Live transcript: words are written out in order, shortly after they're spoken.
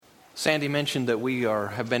Sandy mentioned that we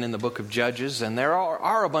have been in the book of Judges, and there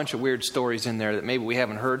are a bunch of weird stories in there that maybe we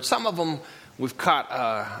haven't heard. Some of them we've caught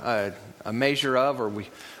a measure of, or we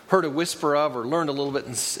heard a whisper of, or learned a little bit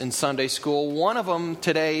in Sunday school. One of them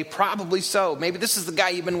today, probably so. Maybe this is the guy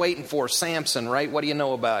you've been waiting for, Samson, right? What do you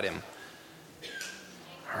know about him?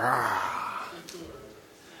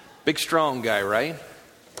 Big strong guy, right?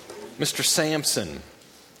 Mr. Samson,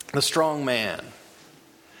 the strong man.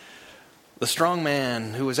 The strong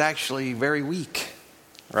man who was actually very weak,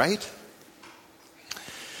 right?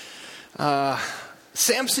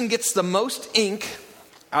 Samson gets the most ink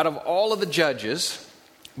out of all of the judges,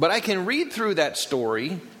 but I can read through that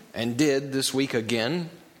story, and did this week again,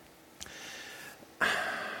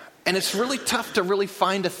 and it's really tough to really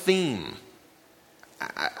find a theme,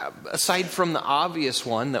 aside from the obvious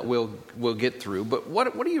one that we'll get through. But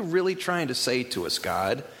what are you really trying to say to us,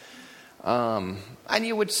 God? And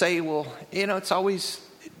you would say, well, it's always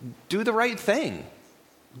do the right thing.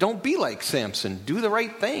 Don't be like Samson. Do the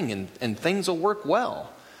right thing and things will work well.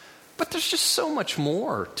 But there's just so much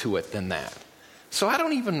more to it than that. So I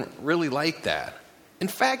don't even really like that. In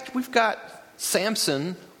fact, we've got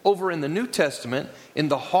Samson over in the New Testament in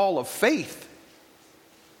the Hall of Faith.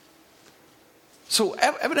 So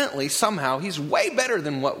evidently, somehow, he's way better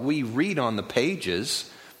than what we read on the pages.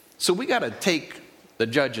 So we got to take the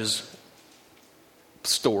Judges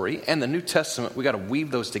story and the New Testament, we got to weave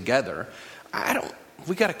those together.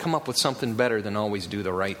 We got to come up with something better than always do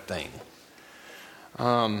the right thing.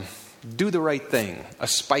 Do the right thing, a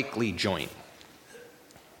Spike Lee joint.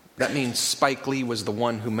 That means Spike Lee was the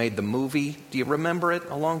one who made the movie. Do you remember it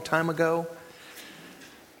a long time ago?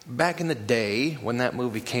 Back in the day when that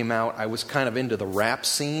movie came out, I was kind of into the rap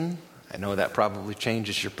scene. I know that probably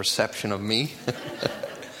changes your perception of me.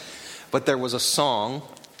 But there was a song,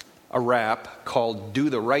 a rap called Do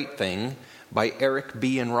the Right Thing by Eric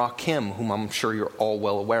B. and Rakim, whom I'm sure you're all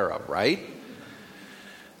well aware of, right?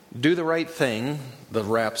 Do the Right Thing, the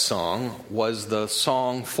rap song, was the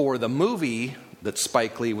song for the movie that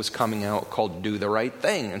Spike Lee was coming out called Do the Right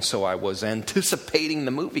Thing. And so I was anticipating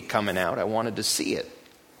the movie coming out. I wanted to see it.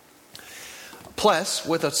 Plus,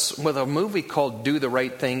 with a movie called Do the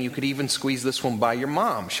Right Thing, you could even squeeze this one by your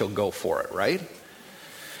mom. She'll go for it, right?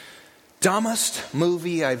 Dumbest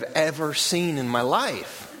movie I've ever seen in my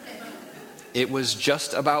life. It was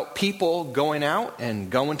just about people going out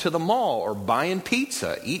and going to the mall or buying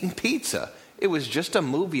pizza, eating pizza. It was just a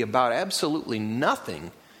movie about absolutely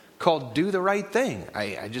nothing called Do the Right Thing.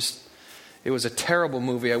 It was a terrible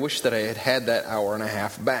movie. I wish that I had that hour and a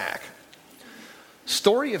half back.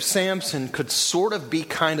 Story of Samson could sort of be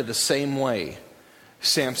kind of the same way.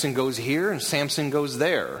 Samson goes here and Samson goes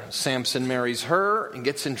there. Samson marries her and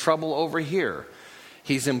gets in trouble over here.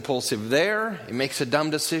 He's impulsive there. He makes a dumb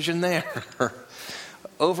decision there.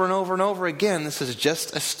 Over and over and over again, this is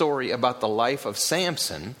just a story about the life of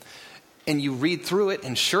Samson. And you read through it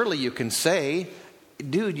and surely you can say,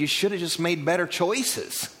 dude, you should have just made better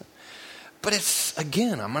choices. But I'm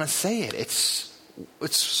going to say it. It's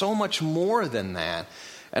so much more than that.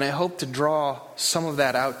 And I hope to draw some of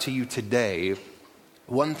that out to you today.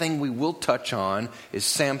 One thing we will touch on is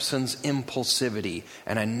Samson's impulsivity.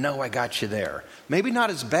 And I know I got you there. Maybe not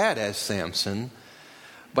as bad as Samson,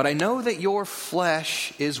 but I know that your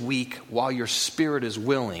flesh is weak while your spirit is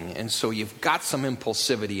willing. And so you've got some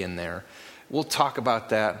impulsivity in there. We'll talk about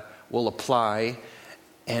that. We'll apply.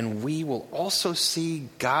 And we will also see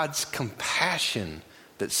God's compassion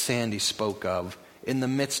that Sandy spoke of in the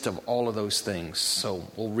midst of all of those things. So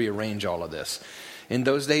we'll rearrange all of this. In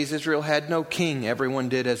those days, Israel had no king. Everyone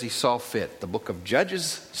did as he saw fit. The book of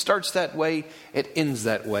Judges starts that way. It ends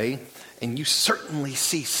that way. And you certainly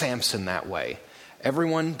see Samson that way.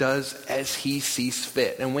 Everyone does as he sees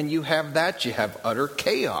fit. And when you have that, you have utter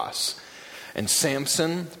chaos. And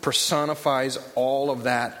Samson personifies all of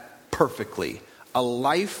that perfectly. A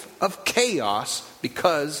life of chaos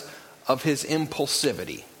because of his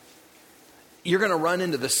impulsivity. You're going to run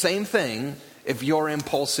into the same thing if you're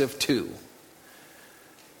impulsive too.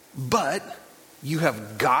 But you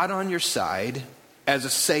have God on your side as a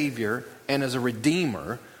Savior and as a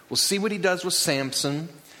Redeemer. We'll see what he does with Samson,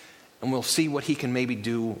 and we'll see what he can maybe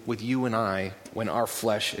do with you and I when our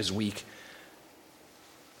flesh is weak.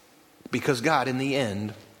 Because God, in the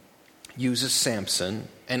end, uses Samson,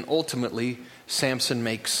 and ultimately, Samson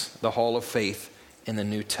makes the Hall of Faith in the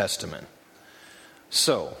New Testament.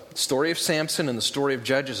 So, the story of Samson and the story of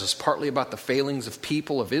Judges is partly about the failings of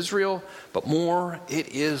people of Israel, but more,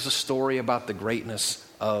 it is a story about the greatness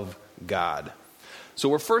of God. So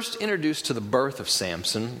we're first introduced to the birth of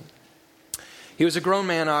Samson. He was a grown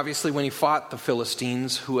man, obviously, when he fought the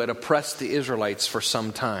Philistines who had oppressed the Israelites for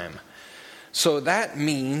some time. So that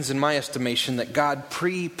means, in my estimation, that God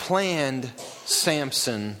pre-planned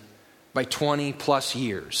Samson by 20 plus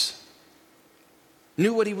years.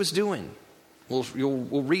 Knew what he was doing. We'll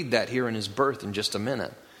read that here in his birth in just a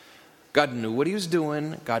minute. God knew what he was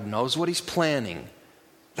doing. God knows what he's planning.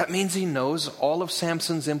 That means he knows all of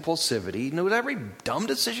Samson's impulsivity. He knows every dumb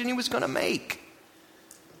decision he was going to make.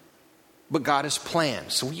 But God has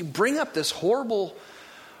planned. So you bring up this horrible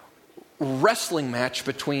wrestling match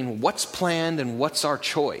between what's planned and what's our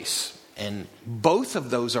choice. And both of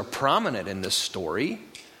those are prominent in this story.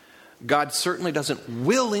 God certainly doesn't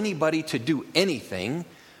will anybody to do anything,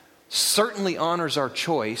 certainly honors our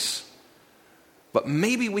choice, but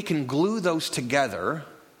maybe we can glue those together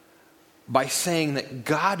by saying that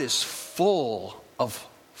God is full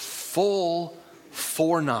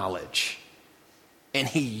foreknowledge, and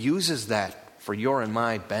he uses that for your and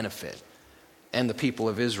my benefit and the people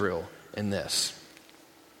of Israel in this.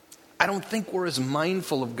 I don't think we're as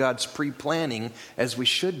mindful of God's pre-planning as we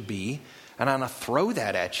should be, and I'm going to throw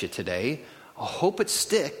that at you today. I hope it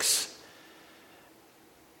sticks,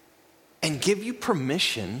 and give you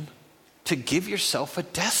permission to give yourself a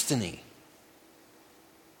destiny.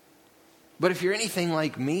 But if you're anything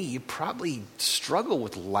like me, you probably struggle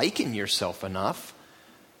with liking yourself enough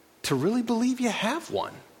to really believe you have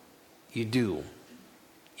one. You do.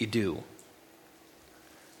 You do.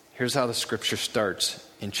 Here's how the scripture starts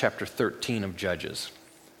in chapter 13 of Judges.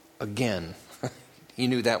 Again. You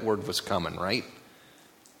knew that word was coming, right?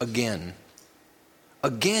 Again.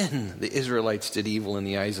 Again, the Israelites did evil in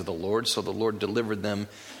the eyes of the Lord, so the Lord delivered them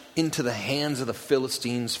into the hands of the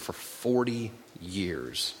Philistines for 40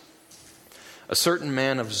 years. A certain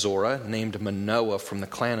man of Zorah, named Manoah from the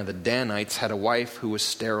clan of the Danites, had a wife who was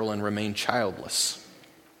sterile and remained childless.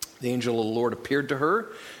 The angel of the Lord appeared to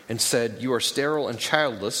her and said, "You are sterile and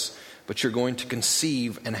childless, but you're going to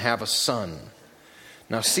conceive and have a son.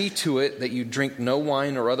 Now see to it that you drink no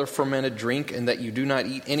wine or other fermented drink, and that you do not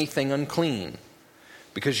eat anything unclean,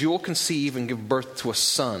 because you will conceive and give birth to a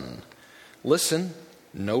son. Listen,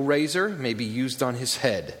 no razor may be used on his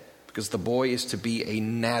head, because the boy is to be a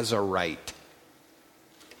Nazarite."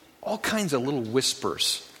 All kinds of little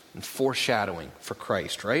whispers and foreshadowing for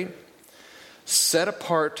Christ, right? Set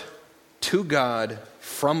apart to God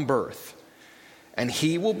from birth, and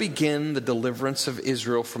he will begin the deliverance of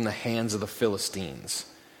Israel from the hands of the Philistines.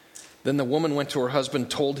 Then the woman went to her husband,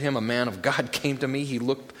 told him, "A man of God came to me. He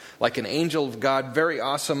looked like an angel of God, very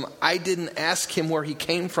awesome. I didn't ask him where he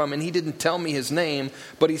came from, and he didn't tell me his name.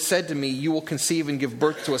 But he said to me, 'You will conceive and give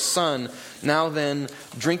birth to a son. Now then,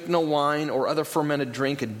 drink no wine or other fermented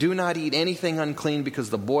drink, and do not eat anything unclean, because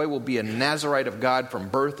the boy will be a Nazarite of God from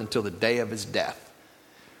birth until the day of his death.'"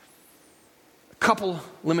 A couple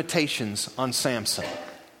limitations on Samson.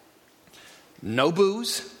 No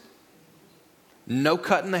booze. No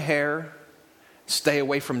cutting the hair. Stay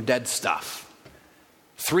away from dead stuff.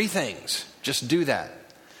 3 things. Just do that.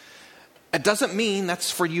 It doesn't mean that's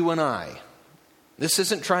for you and I. This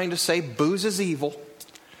isn't trying to say booze is evil.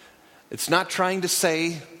 It's not trying to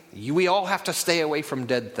say we all have to stay away from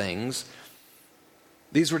dead things.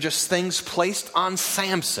 These were just things placed on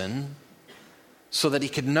Samson so that he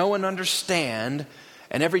could know and understand,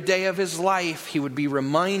 and every day of his life he would be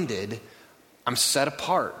reminded, I'm set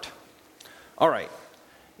apart. All right,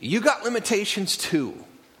 you got limitations too.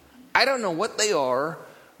 I don't know what they are,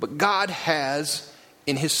 but God has,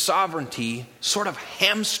 in his sovereignty, sort of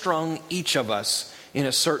hamstrung each of us in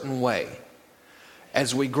a certain way.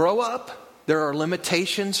 As we grow up, there are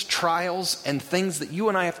limitations, trials, and things that you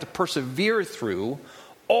and I have to persevere through,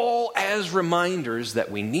 all as reminders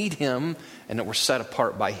that we need him and that we're set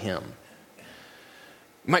apart by him.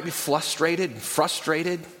 You might be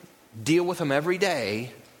frustrated, deal with him every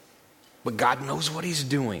day, but God knows what he's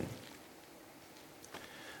doing.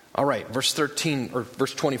 All right, verse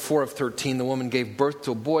 24 of 13, the woman gave birth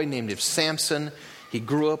to a boy named Samson. He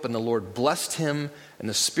grew up and the Lord blessed him, and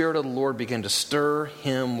the Spirit of the Lord began to stir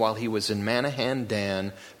him while he was in Manahan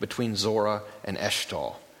Dan between Zorah and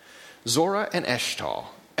Eshtaol. Zorah and Eshtaol.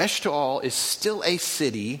 Eshtaol is still a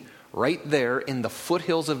city right there in the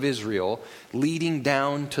foothills of Israel leading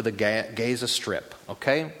down to the Gaza Strip,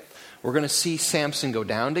 okay? We're going to see Samson go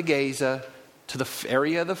down to Gaza, to the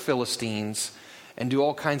area of the Philistines, and do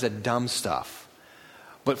all kinds of dumb stuff.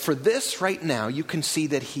 But for this right now, you can see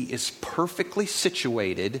that he is perfectly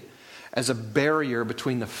situated as a barrier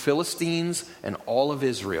between the Philistines and all of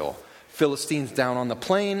Israel. Philistines down on the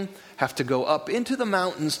plain have to go up into the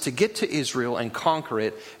mountains to get to Israel and conquer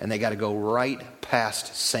it, and they got to go right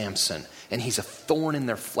past Samson. And he's a thorn in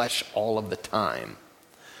their flesh all of the time.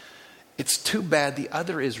 It's too bad the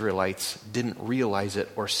other Israelites didn't realize it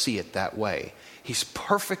or see it that way. He's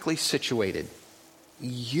perfectly situated.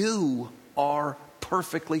 You are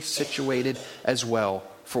perfectly situated as well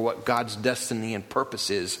for what God's destiny and purpose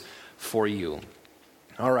is for you.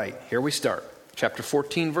 All right, here we start. Chapter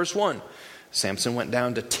 14, verse 1. Samson went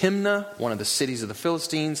down to Timnah, one of the cities of the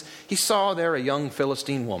Philistines. He saw there a young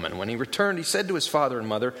Philistine woman. When he returned, he said to his father and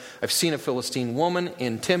mother, I've seen a Philistine woman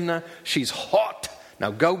in Timnah. She's hot.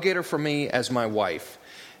 Now go get her for me as my wife.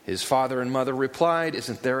 His father and mother replied,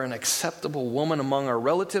 Isn't there an acceptable woman among our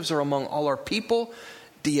relatives or among all our people?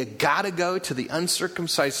 Do you gotta go to the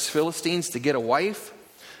uncircumcised Philistines to get a wife?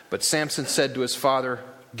 But Samson said to his father,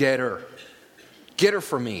 Get her. Get her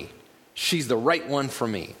for me. She's the right one for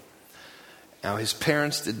me. Now his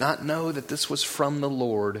parents did not know that this was from the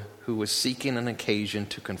Lord, who was seeking an occasion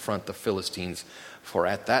to confront the Philistines, for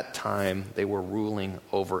at that time they were ruling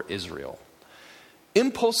over Israel.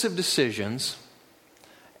 Impulsive decisions,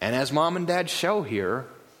 and as mom and dad show here,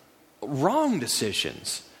 wrong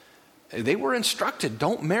decisions. They were instructed,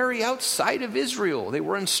 don't marry outside of Israel. They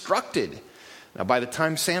were instructed. Now by the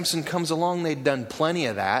time Samson comes along, they'd done plenty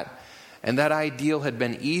of that. And that ideal had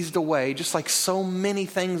been eased away, just like so many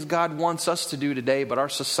things God wants us to do today, but our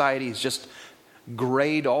society has just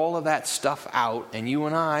grayed all of that stuff out, and you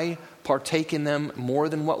and I partake in them more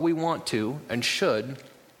than what we want to and should.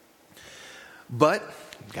 But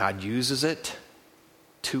God uses it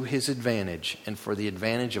to his advantage and for the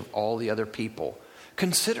advantage of all the other people.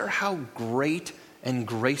 Consider how great and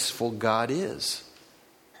graceful God is.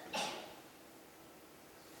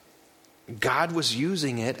 God was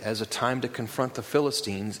using it as a time to confront the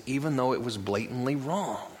Philistines, even though it was blatantly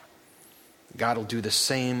wrong. God will do the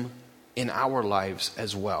same in our lives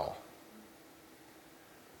as well.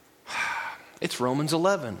 It's Romans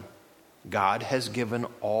 11. God has given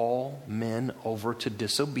all men over to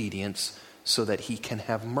disobedience so that he can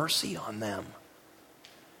have mercy on them.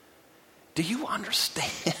 Do you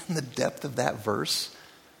understand the depth of that verse?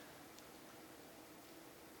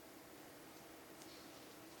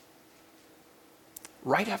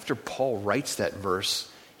 Right after Paul writes that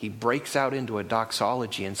verse, he breaks out into a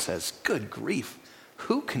doxology and says, good grief,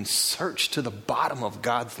 who can search to the bottom of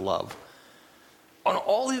God's love? On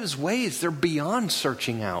all his ways, they're beyond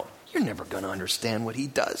searching out. You're never going to understand what he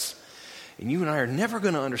does. And you and I are never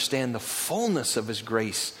going to understand the fullness of his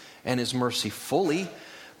grace and his mercy fully.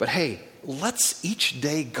 But hey, let's each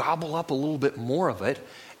day gobble up a little bit more of it,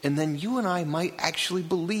 and then you and I might actually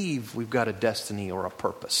believe we've got a destiny or a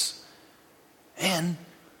purpose. And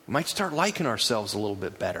we might start liking ourselves a little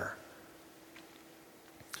bit better.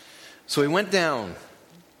 So he went down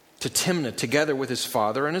to Timnah together with his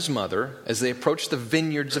father and his mother. As they approached the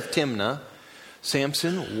vineyards of Timnah,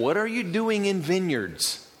 Samson, what are you doing in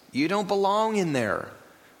vineyards? You don't belong in there.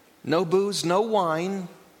 No booze, no wine,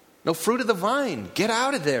 no fruit of the vine. Get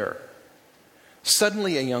out of there.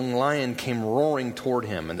 Suddenly a young lion came roaring toward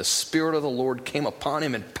him, and the Spirit of the Lord came upon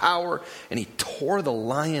him in power, and he tore the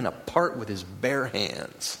lion apart with his bare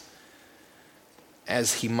hands,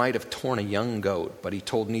 as he might have torn a young goat, but he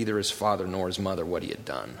told neither his father nor his mother what he had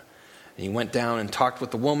done. And he went down and talked with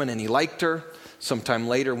the woman, and he liked her. Sometime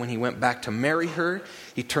later, when he went back to marry her,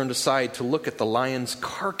 he turned aside to look at the lion's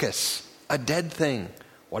carcass, a dead thing.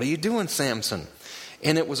 What are you doing, Samson?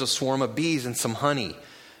 In it was a swarm of bees and some honey,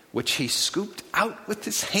 which he scooped out with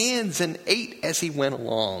his hands and ate as he went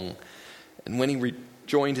along. And when he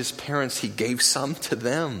rejoined his parents, he gave some to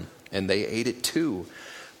them, and they ate it too.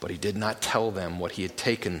 But he did not tell them what he had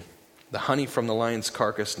taken, the honey from the lion's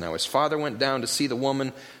carcass. Now his father went down to see the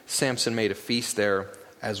woman. Samson made a feast there,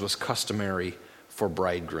 as was customary for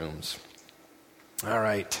bridegrooms. All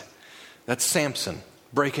right, that's Samson,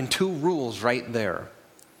 breaking two rules right there.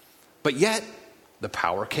 But yet, the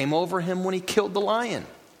power came over him when he killed the lion.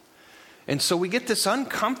 And so we get this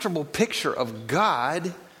uncomfortable picture of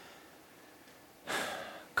God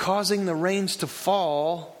causing the rains to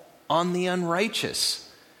fall on the unrighteous.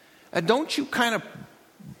 Don't you kind of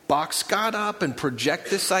box God up and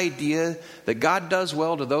project this idea that God does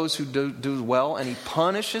well to those who do well, and he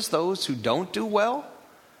punishes those who don't do well?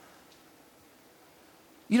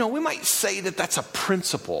 You know, we might say that that's a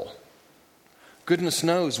principle. Goodness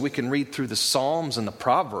knows we can read through the Psalms and the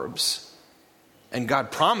Proverbs, and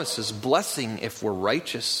God promises blessing if we're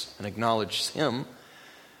righteous and acknowledge him.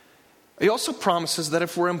 He also promises that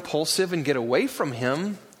if we're impulsive and get away from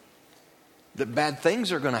him, that bad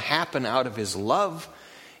things are going to happen out of his love.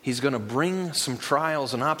 He's going to bring some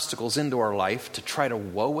trials and obstacles into our life to try to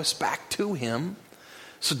woe us back to him.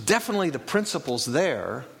 So definitely the principle's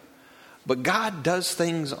there. But God does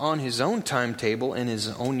things on his own timetable in his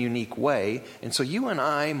own unique way. And so you and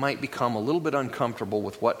I might become a little bit uncomfortable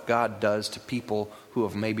with what God does to people who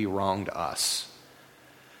have maybe wronged us.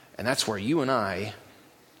 And that's where you and I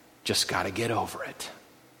just got to get over it.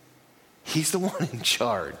 He's the one in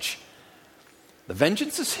charge. The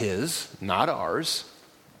vengeance is his, not ours.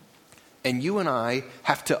 And you and I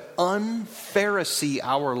have to un-Pharisee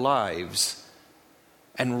our lives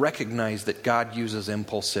and recognize that God uses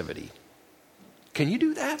impulsivity. Can you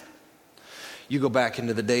do that? You go back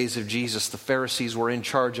into the days of Jesus, the Pharisees were in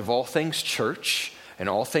charge of all things church and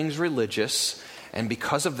all things religious. And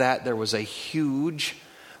because of that, there was a huge,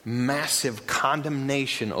 massive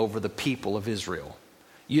condemnation over the people of Israel.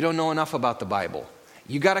 You don't know enough about the Bible.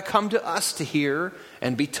 You got to come to us to hear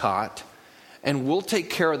and be taught, and we'll take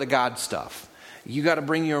care of the God stuff. You got to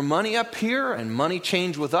bring your money up here and money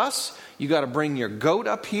change with us. You got to bring your goat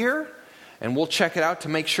up here, and we'll check it out to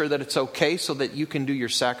make sure that it's okay so that you can do your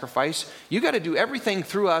sacrifice. You got to do everything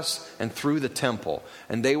through us and through the temple.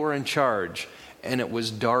 And they were in charge, and it was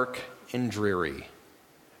dark and dreary.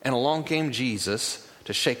 And along came Jesus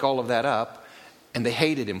to shake all of that up, and they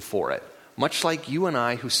hated him for it. Much like you and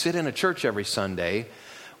I who sit in a church every Sunday,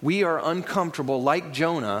 we are uncomfortable like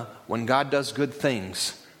Jonah when God does good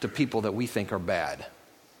things to people that we think are bad.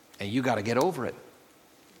 And you got to get over it.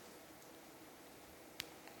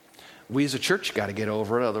 We as a church got to get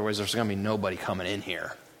over it, otherwise there's going to be nobody coming in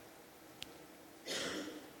here.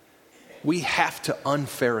 We have to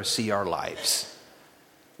un-Pharisee our lives.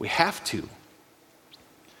 We have to.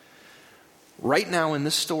 Right now in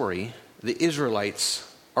this story, the Israelites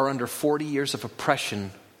are under 40 years of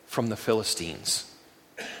oppression from the Philistines.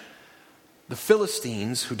 The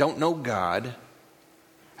Philistines, who don't know God,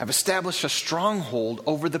 have established a stronghold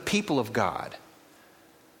over the people of God.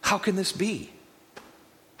 How can this be?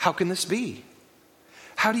 How can this be?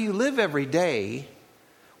 How do you live every day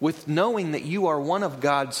with knowing that you are one of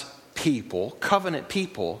God's people, covenant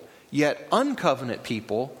people, yet uncovenant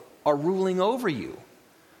people are ruling over you?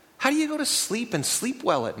 How do you go to sleep and sleep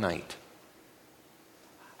well at night?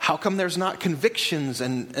 How come there's not convictions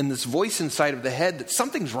and this voice inside of the head that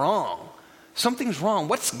something's wrong? Something's wrong.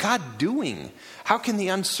 What's God doing? How can the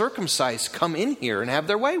uncircumcised come in here and have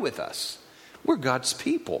their way with us? We're God's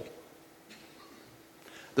people.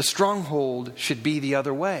 The stronghold should be the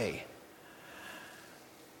other way.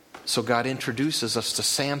 So God introduces us to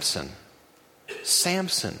Samson.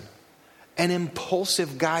 Samson, an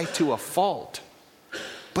impulsive guy to a fault.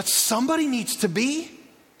 But somebody needs to be.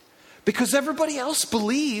 Because everybody else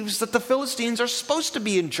believes that the Philistines are supposed to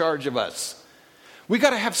be in charge of us. We got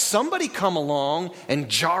to have somebody come along and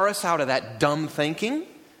jar us out of that dumb thinking.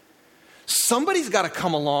 Somebody's got to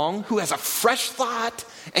come along who has a fresh thought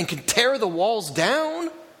and can tear the walls down.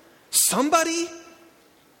 Somebody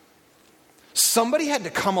had to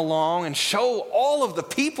come along and show all of the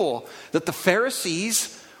people that the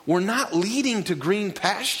Pharisees were not leading to green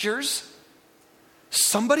pastures.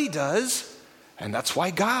 Somebody does. And that's why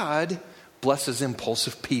God blesses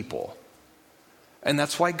impulsive people. And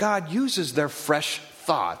that's why God uses their fresh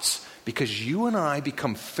thoughts. Because you and I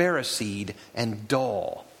become Phariseed and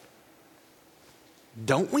dull.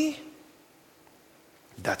 Don't we?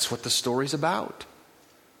 That's what the story's about.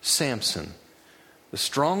 Samson, the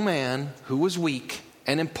strong man who was weak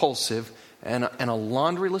and impulsive and a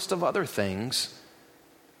laundry list of other things.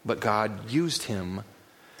 But God used him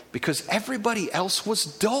because everybody else was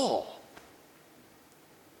dull.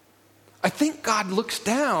 I think God looks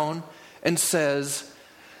down and says,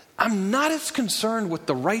 I'm not as concerned with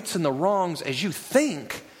the rights and the wrongs as you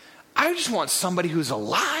think. I just want somebody who's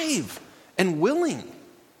alive and willing.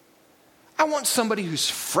 I want somebody who's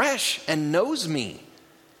fresh and knows me.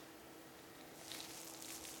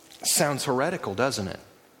 Sounds heretical, doesn't it?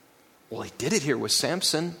 Well, he did it here with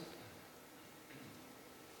Samson.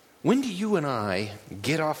 When do you and I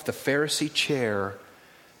get off the Pharisee chair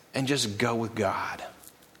and just go with God?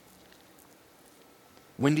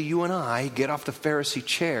 When do you and I get off the Pharisee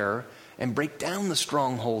chair and break down the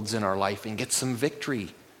strongholds in our life and get some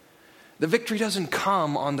victory? The victory doesn't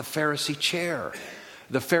come on the Pharisee chair.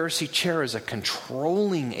 The Pharisee chair is a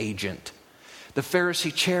controlling agent. The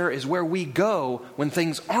Pharisee chair is where we go when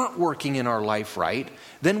things aren't working in our life right.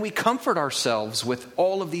 Then we comfort ourselves with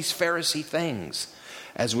all of these Pharisee things.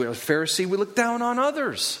 As we're a Pharisee, we look down on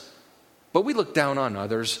others. But we look down on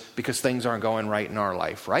others because things aren't going right in our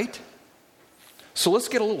life, right? So let's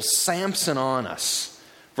get a little Samson on us.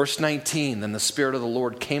 Verse 19, then the Spirit of the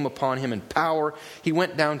Lord came upon him in power. He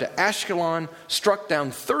went down to Ashkelon, struck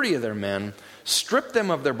down 30 of their men, stripped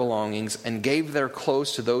them of their belongings, and gave their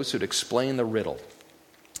clothes to those who'd explain the riddle.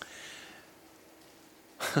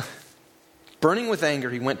 Burning with anger,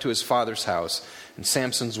 he went to his father's house, and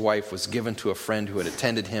Samson's wife was given to a friend who had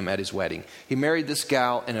attended him at his wedding. He married this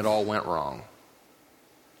gal, and it all went wrong.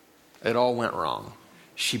 It all went wrong.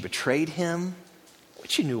 She betrayed him,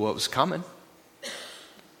 but she knew what was coming.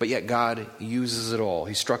 But yet God uses it all.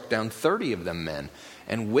 He struck down 30 of them men.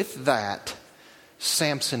 And with that,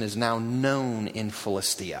 Samson is now known in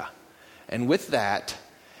Philistia. And with that,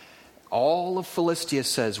 all of Philistia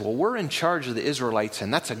says, well, we're in charge of the Israelites,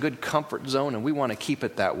 and that's a good comfort zone, and we want to keep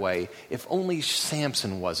it that way. If only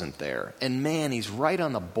Samson wasn't there. And man, he's right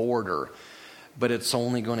on the border, but it's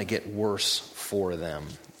only going to get worse for them.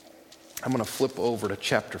 I'm going to flip over to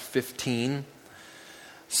chapter 15.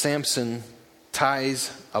 Samson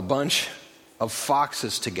ties a bunch of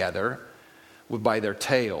foxes together by their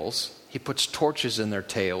tails. He puts torches in their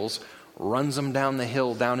tails, runs them down the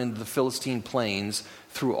hill, down into the Philistine plains,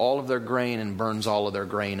 through all of their grain, and burns all of their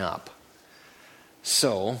grain up.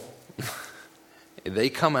 So, they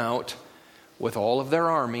come out with all of their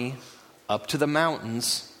army up to the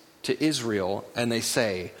mountains to Israel, and they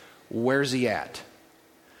say, where's he at?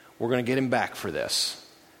 We're going to get him back for this.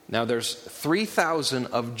 Now there's 3,000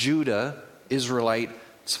 of Judah,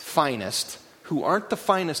 Israelites' finest, who aren't the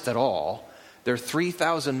finest at all. There are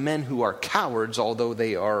 3,000 men who are cowards, although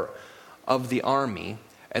they are of the army.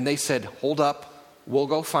 And they said, hold up. We'll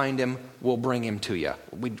go find him. We'll bring him to you.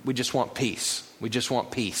 We just want peace. We just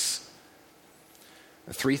want peace.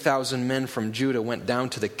 3,000 men from Judah went down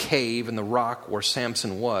to the cave in the rock where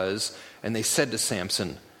Samson was, and they said to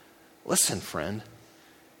Samson, listen, friend,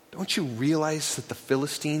 don't you realize that the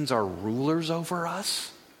Philistines are rulers over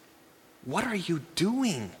us? What are you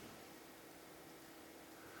doing?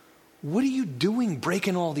 What are you doing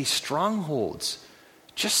breaking all these strongholds?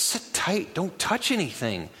 Just sit tight. Don't touch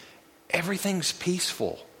anything. Everything's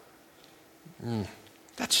peaceful.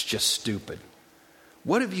 That's just stupid.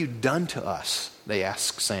 What have you done to us? They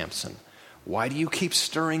asked Samson. Why do you keep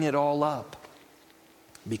stirring it all up?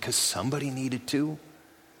 Because somebody needed to.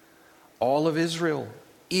 All of Israel,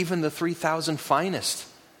 even the 3,000 finest,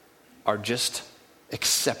 are just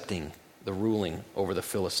accepting the ruling over the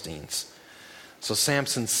Philistines. So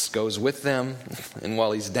Samson goes with them, and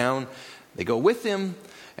while he's down, they go with him.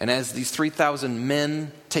 And as these 3,000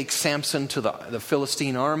 men take Samson to the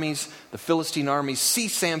Philistine armies, the Philistine armies see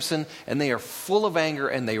Samson, and they are full of anger,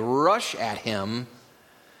 and they rush at him.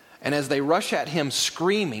 And as they rush at him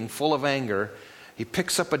screaming, full of anger, he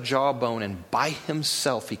picks up a jawbone, and by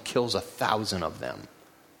himself he kills 1,000 of them.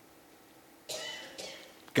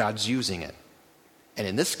 God's using it. And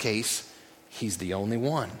in this case, he's the only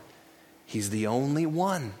one. He's the only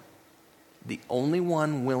one. The only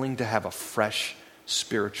one willing to have a fresh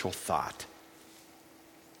spiritual thought.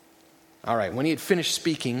 All right, when he had finished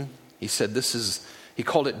speaking, he said he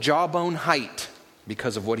called it Jawbone Height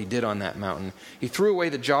because of what he did on that mountain. He threw away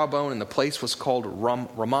the jawbone, and the place was called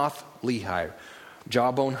Ramoth Lehi,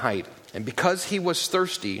 Jawbone Height. And because he was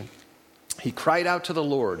thirsty, he cried out to the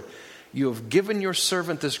Lord, you have given your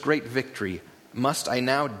servant this great victory. Must I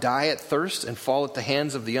now die at thirst and fall at the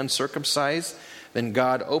hands of the uncircumcised? Then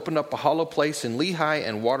God opened up a hollow place in Lehi,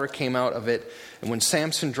 and water came out of it. And when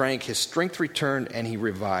Samson drank, his strength returned, and he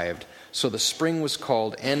revived. So the spring was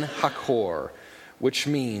called En Hakor, which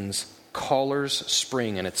means Caller's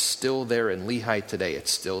Spring. And it's still there in Lehi today.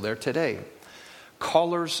 It's still there today.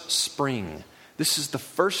 Caller's Spring. This is the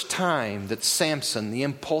first time that Samson, the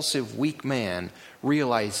impulsive, weak man,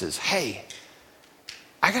 realizes, hey,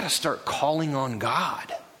 I got to start calling on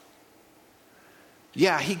God.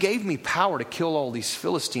 Yeah, he gave me power to kill all these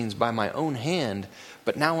Philistines by my own hand,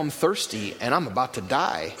 but now I'm thirsty and I'm about to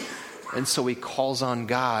die. And so he calls on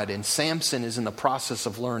God, and Samson is in the process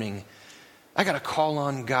of learning, I got to call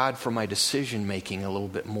on God for my decision making a little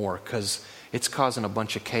bit more because it's causing a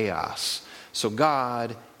bunch of chaos. So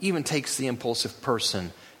God even takes the impulsive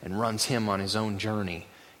person and runs him on his own journey,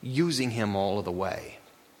 using him all of the way.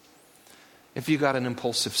 If you got an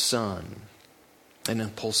impulsive son, an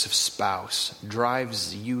impulsive spouse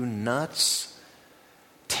drives you nuts,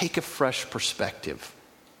 take a fresh perspective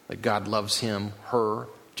that God loves him, her,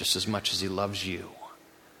 just as much as he loves you.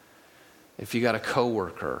 If you got a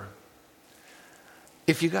coworker,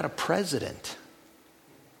 if you got a president,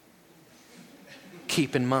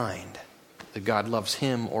 keep in mind that God loves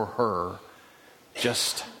him or her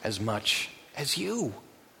just as much as you.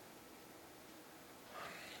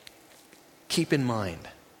 Keep in mind.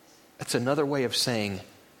 That's another way of saying,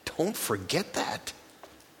 don't forget that.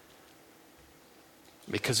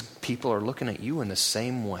 Because people are looking at you in the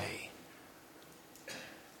same way.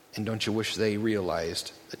 And don't you wish they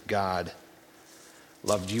realized that God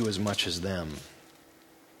loved you as much as them?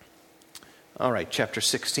 All right, chapter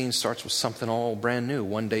 16 starts with something all brand new.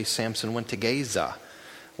 One day Samson went to Gaza,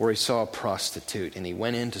 where he saw a prostitute, and he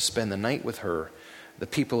went in to spend the night with her. The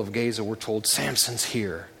people of Gaza were told, "Samson's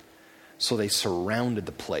here." So they surrounded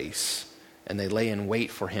the place, and they lay in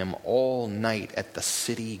wait for him all night at the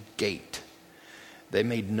city gate. They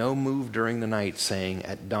made no move during the night, saying,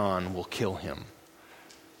 "At dawn we'll kill him."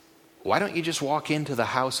 Why don't you just walk into the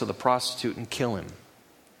house of the prostitute and kill him?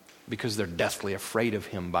 Because they're deathly afraid of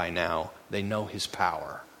him by now. They know his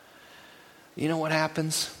power. You know what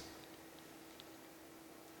happens?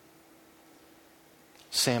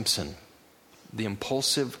 Samson, the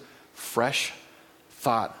impulsive, fresh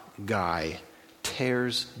thought guy,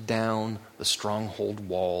 tears down the stronghold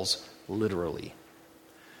walls literally.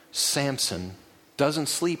 Samson doesn't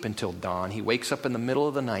sleep until dawn. He wakes up in the middle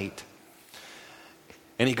of the night,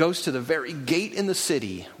 and he goes to the very gate in the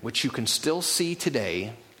city, which you can still see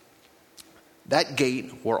today. That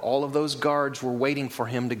gate where all of those guards were waiting for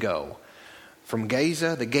him to go. From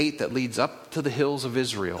Gaza, the gate that leads up to the hills of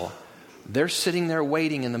Israel, they're sitting there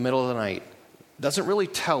waiting in the middle of the night. Doesn't really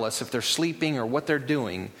tell us if they're sleeping or what they're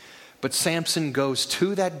doing, but Samson goes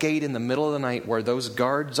to that gate in the middle of the night where those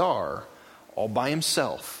guards are, all by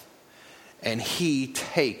himself, and he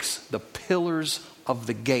takes the pillars of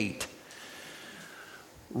the gate,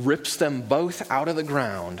 rips them both out of the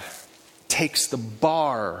ground, takes the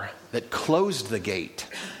bar that closed the gate,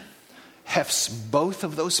 hefts both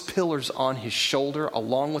of those pillars on his shoulder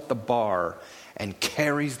along with the bar, and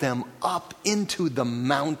carries them up into the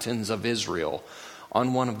mountains of Israel,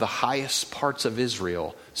 on one of the highest parts of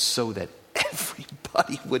Israel, so that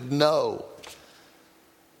everybody would know.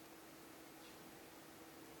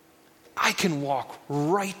 I can walk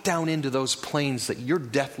right down into those plains that you're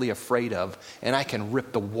deathly afraid of, and I can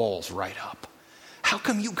rip the walls right up. How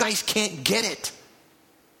come you guys can't get it?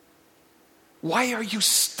 Why are you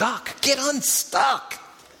stuck? Get unstuck.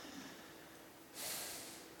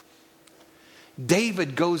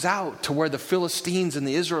 David goes out to where the Philistines and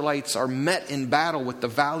the Israelites are met in battle with the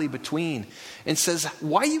valley between, and says,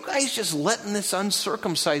 "Why are you guys just letting this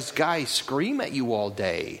uncircumcised guy scream at you all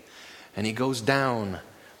day?" And he goes down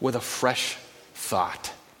with a fresh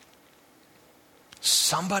thought.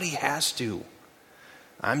 Somebody has to.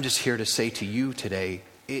 I'm just here to say to you today,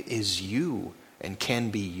 it is you and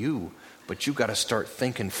can be you, but you got to start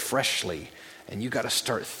thinking freshly, and you got to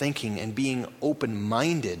start thinking and being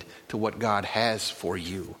open-minded to what God has for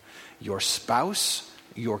you. Your spouse,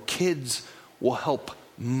 your kids will help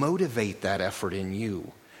motivate that effort in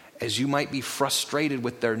you. As you might be frustrated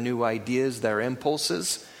with their new ideas, their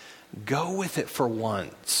impulses, go with it for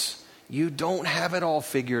once. You don't have it all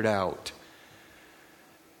figured out.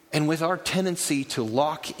 And with our tendency to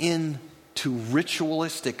lock in to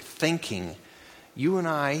ritualistic thinking, you and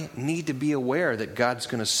I need to be aware that God's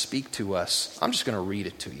going to speak to us. I'm just going to read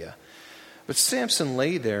it to you. But Samson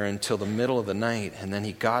lay there until the middle of the night, and then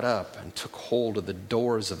he got up and took hold of the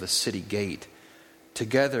doors of the city gate,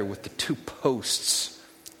 together with the two posts,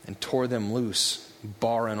 and tore them loose,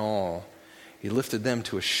 bar and all. He lifted them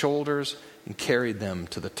to his shoulders and carried them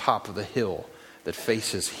to the top of the hill that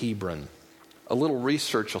faces Hebron. A little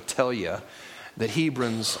research will tell you that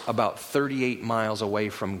Hebron's about 38 miles away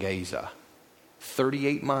from Gaza.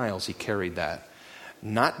 38 miles he carried that.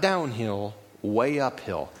 Not downhill, way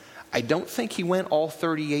uphill. I don't think he went all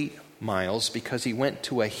 38 miles because he went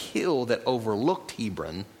to a hill that overlooked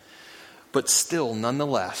Hebron. But still,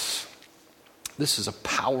 nonetheless, this is a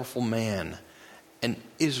powerful man. And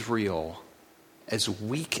Israel, as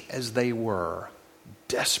weak as they were,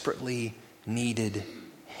 desperately needed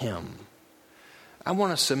him. I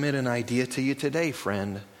want to submit an idea to you today,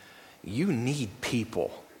 friend. You need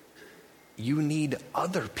people. You need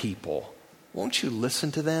other people. Won't you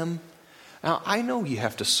listen to them? Now, I know you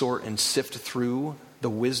have to sort and sift through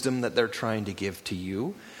the wisdom that they're trying to give to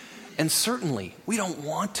you. And certainly, we don't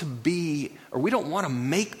want to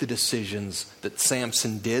make the decisions that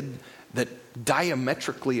Samson did that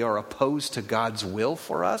diametrically are opposed to God's will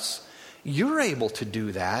for us. You're able to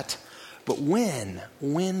do that. But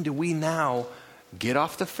when do we now get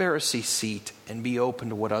off the Pharisee seat and be open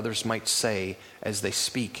to what others might say as they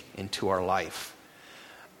speak into our life?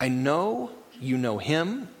 I know you know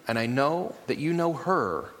him, and I know that you know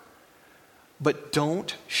her, but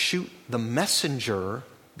don't shoot the messenger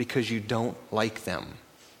because you don't like them.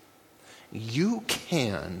 You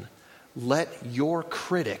can let your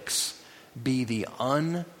critics be the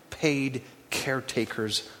unpaid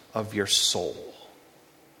caretakers of your soul.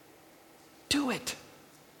 Do it.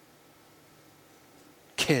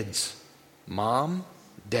 Kids, mom,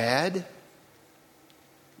 dad,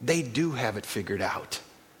 they do have it figured out.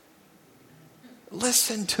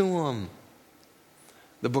 Listen to them.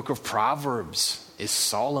 The book of Proverbs is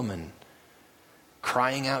Solomon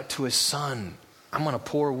crying out to his son, I'm going to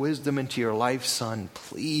pour wisdom into your life, son.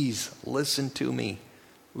 Please listen to me.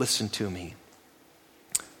 Listen to me.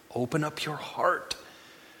 Open up your heart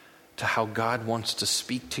to how God wants to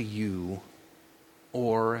speak to you,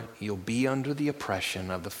 or you'll be under the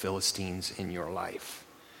oppression of the Philistines in your life.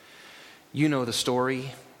 You know the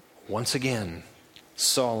story. Once again,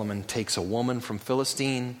 Solomon takes a woman from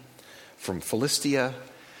Philistia,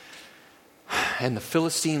 and the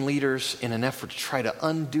Philistine leaders, in an effort to try to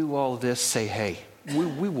undo all of this, say, hey,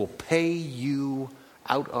 we will pay you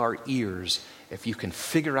out our ears if you can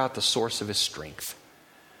figure out the source of his strength.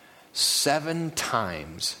 7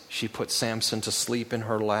 times she put Samson to sleep in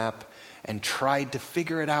her lap and tried to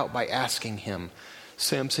figure it out by asking him,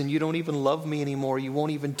 Samson, you don't even love me anymore. You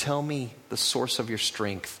won't even tell me the source of your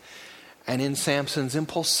strength. And in Samson's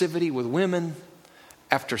impulsivity with women,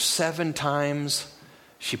 after 7 times,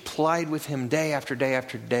 she plied with him day after day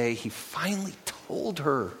after day. He finally told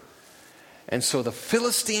her. And so the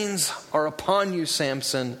Philistines are upon you,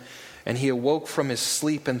 Samson. And he awoke from his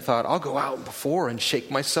sleep and thought, I'll go out before and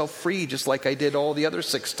shake myself free, just like I did all the other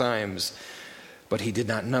 6 times. But he did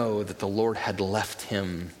not know that the Lord had left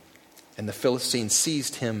him. And the Philistines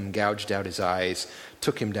seized him, gouged out his eyes,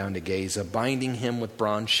 took him down to Gaza, binding him with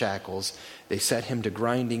bronze shackles. They set him to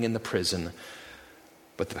grinding in the prison.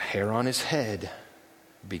 But the hair on his head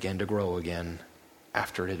began to grow again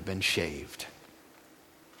after it had been shaved.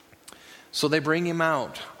 So they bring him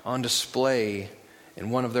out on display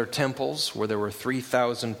in one of their temples where there were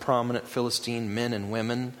 3,000 prominent Philistine men and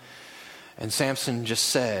women. And Samson just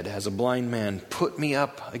said, as a blind man, put me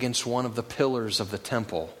up against one of the pillars of the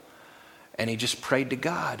temple. And he just prayed to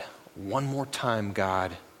God, one more time,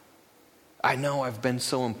 God. I know I've been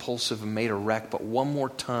so impulsive and made a wreck, but one more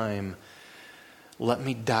time, let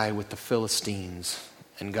me die with the Philistines.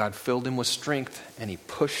 And God filled him with strength, and he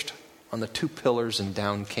pushed on the 2 pillars, and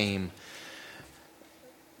down came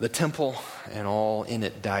the temple, and all in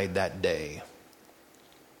it died that day.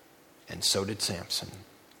 And so did Samson.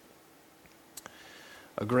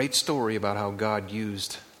 A great story about how God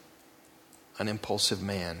used an impulsive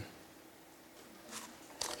man.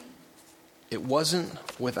 It wasn't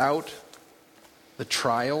without the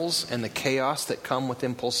trials and the chaos that come with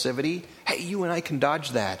impulsivity. Hey, you and I can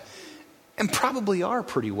dodge that. And probably are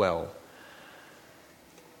pretty well.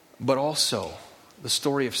 But also, the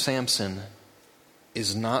story of Samson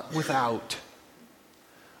is not without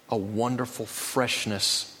a wonderful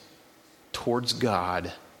freshness towards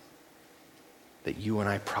God that you and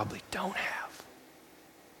I probably don't have.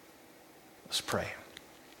 Let's pray.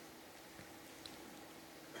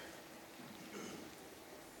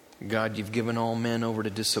 God, you've given all men over to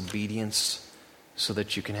disobedience so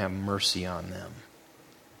that you can have mercy on them.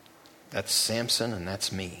 That's Samson and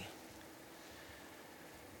that's me.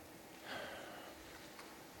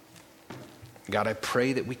 God, I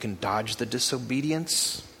pray that we can dodge the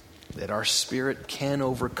disobedience, that our spirit can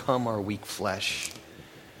overcome our weak flesh.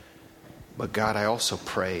 But God, I also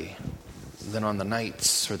pray that on the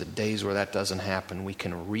nights or the days where that doesn't happen, we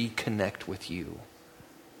can reconnect with you.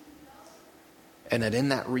 And that in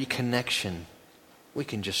that reconnection, we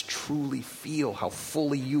can just truly feel how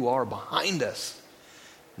fully you are behind us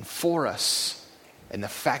and for us, and the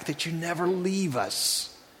fact that you never leave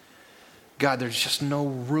us. God, there's just no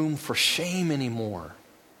room for shame anymore.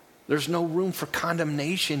 There's no room for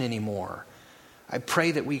condemnation anymore. I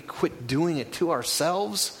pray that we quit doing it to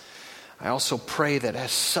ourselves. I also pray that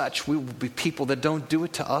as such, we will be people that don't do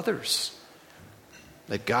it to others.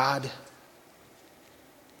 That God,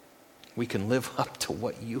 we can live up to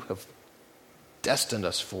what you have destined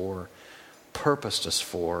us for, purposed us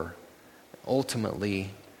for,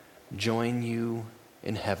 ultimately join you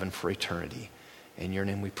in heaven for eternity. In your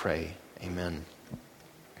name we pray. Amen.